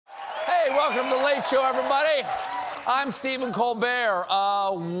Welcome to The Late Show, everybody. I'm Stephen Colbert.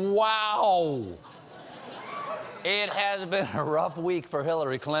 Wow. It has been a rough week for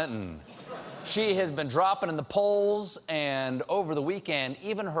Hillary Clinton. She has been dropping in the polls, and over the weekend,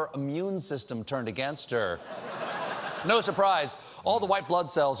 even her immune system turned against her. No surprise, all the white blood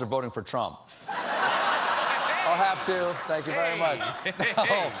cells are voting for Trump. I'll have to. Thank you very much.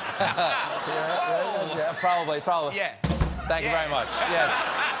 No. Yeah, probably. Yeah. Thank you very much.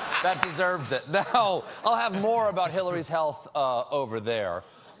 Yes. That deserves it. Now, I'll have more about Hillary's health over there.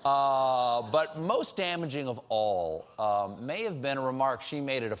 But most damaging of all may have been a remark she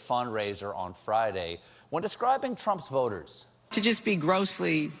made at a fundraiser on Friday when describing Trump's voters. To just be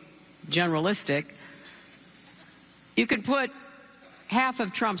grossly generalistic, you could put half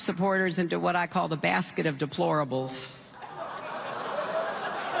of Trump's supporters into what I call the basket of deplorables.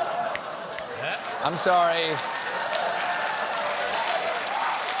 I'm sorry.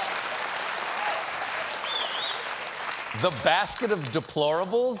 The basket of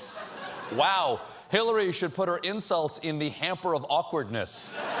deplorables? Wow. Hillary should put her insults in the hamper of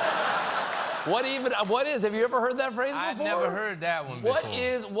awkwardness. What is, have you ever heard that phrase before? I've never heard that one before.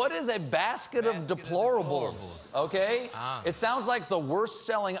 What is a basket of deplorables? Okay? It sounds like the worst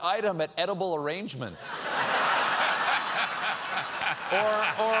selling item at edible arrangements.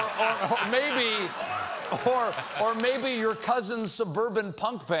 or maybe your cousin's suburban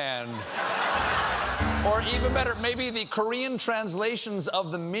punk band. Or even better, maybe the Korean translations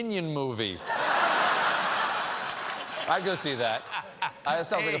of the Minion movie. I'd go see that. That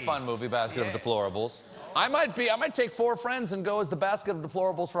sounds like a fun movie, Basket of Deplorables. I might take 4 friends and go as the Basket of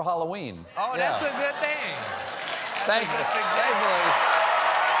Deplorables for Halloween. Oh, yeah. That's a good thing.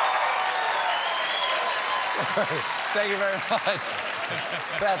 Thank you very much.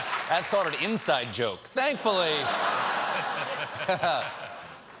 That's called an inside joke.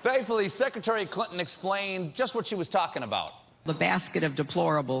 Thankfully, Secretary Clinton explained just what she was talking about. The basket of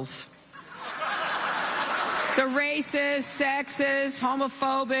deplorables. The racist, sexist,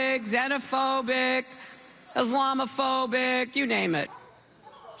 homophobic, xenophobic, Islamophobic, you name it.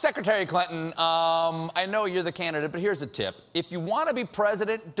 Secretary Clinton, I know you're the candidate, but here's a tip. If you want to be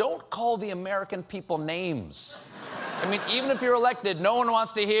president, don't call the American people names. I mean, even if you're elected, no one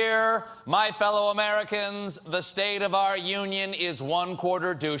wants to hear, my fellow Americans, the state of our union is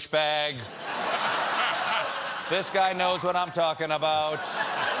 1/4 douchebag. This guy knows what I'm talking about.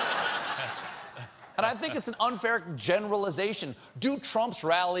 And I think it's an unfair generalization. Do Trump's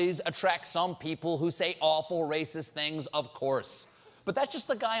rallies attract some people who say awful racist things? Of course. But that's just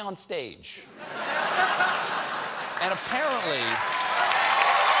the guy on stage. And apparently...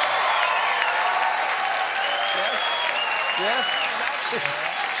 Yes?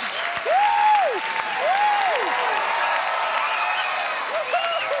 Woo!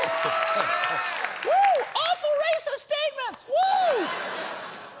 Woo! Woo! Awful racist statements! Woo!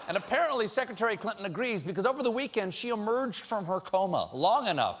 And apparently Secretary Clinton agrees because over the weekend she emerged from her coma long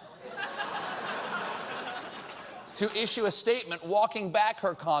enough to issue a statement walking back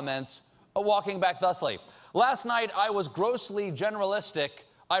her comments, walking back thusly. Last night I was grossly generalistic.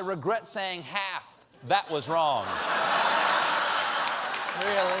 I regret saying half. That was wrong.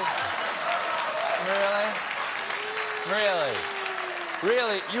 Really?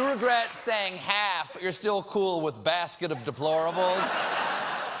 Really? You regret saying half, but you're still cool with basket of deplorables?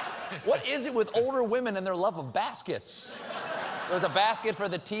 What is it with older women and their love of baskets? There's a basket for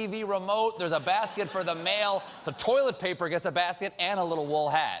the TV remote, there's a basket for the mail, the toilet paper gets a basket and a little wool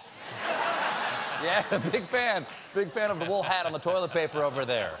hat. Yeah, big fan of the wool hat on the toilet paper over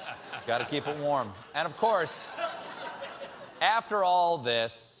there. Gotta keep it warm. And of course, after all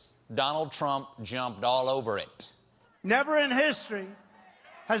this, Donald Trump jumped all over it. Never in history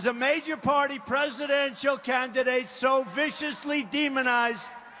has a major party presidential candidate so viciously demonized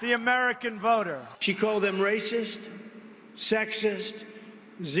the American voter. She called them racist, sexist,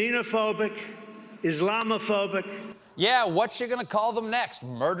 xenophobic, Islamophobic. Yeah, what's she gonna call them next?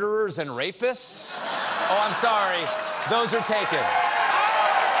 Murderers and rapists? Oh, I'm sorry. Those are taken.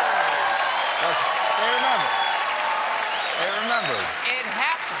 They remembered. It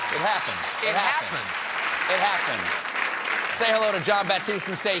happened. It happened. Say hello to John Baptiste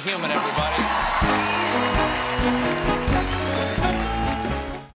and stay human, everybody.